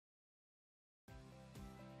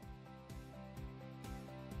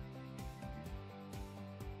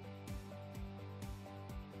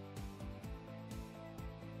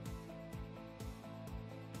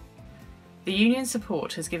The union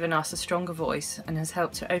support has given us a stronger voice and has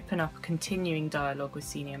helped to open up a continuing dialogue with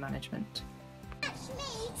senior management.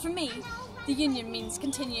 For me, the union means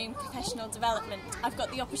continuing professional development. I've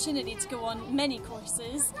got the opportunity to go on many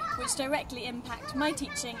courses which directly impact my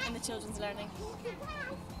teaching and the children's learning.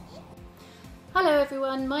 Hello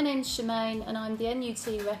everyone, my name's Shemaine and I'm the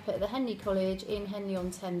NUT rep at the Henley College in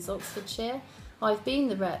Henley-on-Thames, Oxfordshire. I've been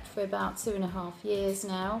the rep for about 2.5 years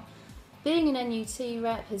now. Being an NUT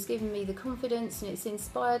rep has given me the confidence and it's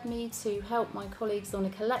inspired me to help my colleagues on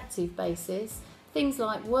a collective basis. Things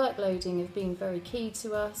like workloading have been very key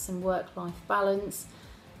to us and work-life balance.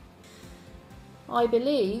 I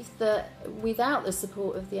believe that without the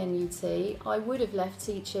support of the NUT, I would have left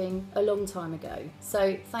teaching a long time ago.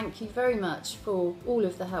 So thank you very much for all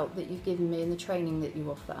of the help that you've given me and the training that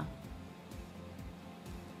you offer.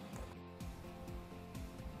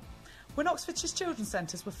 When Oxfordshire's children's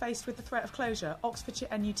centres were faced with the threat of closure, Oxfordshire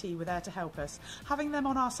NUT were there to help us. Having them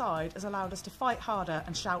on our side has allowed us to fight harder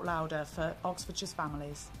and shout louder for Oxfordshire's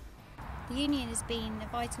families. The union has been a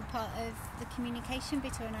vital part of the communication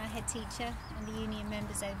between our head teacher and the union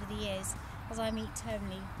members over the years, as I meet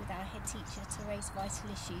termly with our head teacher to raise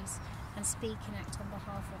vital issues and speak and act on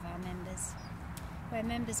behalf of our members. Where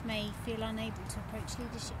members may feel unable to approach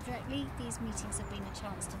leadership directly, these meetings have been a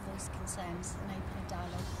chance to voice concerns and open a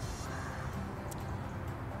dialogue.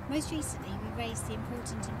 Most recently, we raised the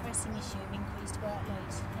important and pressing issue of increased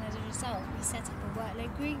workload, and as a result, we set up a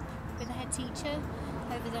workload group with the head teacher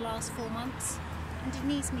over the last 4 months, and in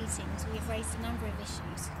these meetings we have raised a number of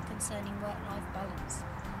issues concerning work-life balance,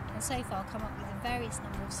 and so far come up with a various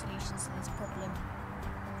number of solutions to this problem.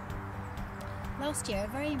 Last year,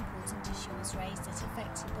 a very important issue was raised that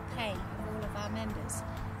affected the pay of all of our members,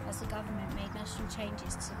 as the government made national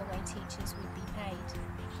changes to the way teachers would be paid.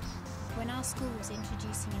 When our school was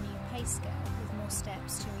introducing a new pay scale with more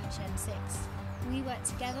steps to reach N6, we worked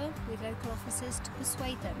together with local officers to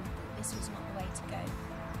persuade them that this was not the way to go.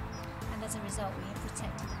 And as a result, we have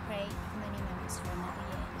protected the pay of many members for another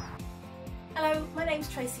year. Hello, my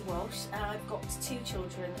name's Tracy Walsh and I've got 2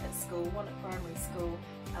 children at school, one at primary school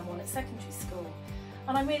and one at secondary school.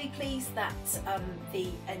 And I'm really pleased that the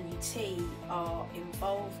NUT are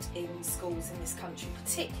involved in schools in this country,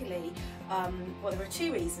 particularly, well, there are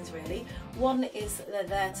 2 reasons really. One is that they're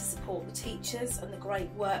there to support the teachers and the great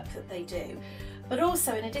work that they do. But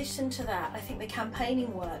also, in addition to that, I think the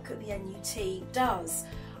campaigning work that the NUT does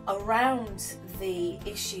around the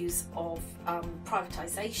issues of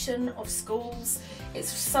privatisation of schools, it's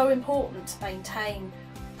so important to maintain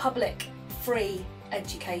public, free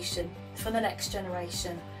education for the next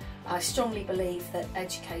generation. I strongly believe that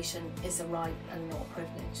education is a right and not a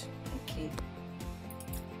privilege. Thank you.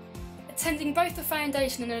 Attending both the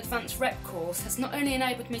foundation and an advanced rep course has not only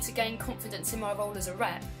enabled me to gain confidence in my role as a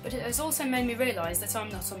rep, but it has also made me realise that I'm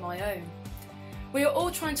not on my own. We are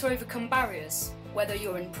all trying to overcome barriers, whether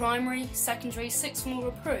you're in primary, secondary, sixth form or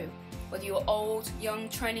a pro, whether you're old, young,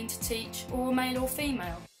 training to teach, or male or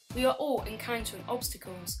female. We are all encountering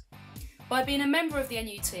obstacles. By being a member of the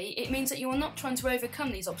NUT, it means that you are not trying to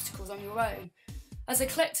overcome these obstacles on your own. As a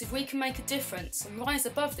collective, we can make a difference and rise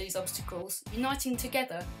above these obstacles, uniting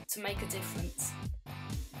together to make a difference.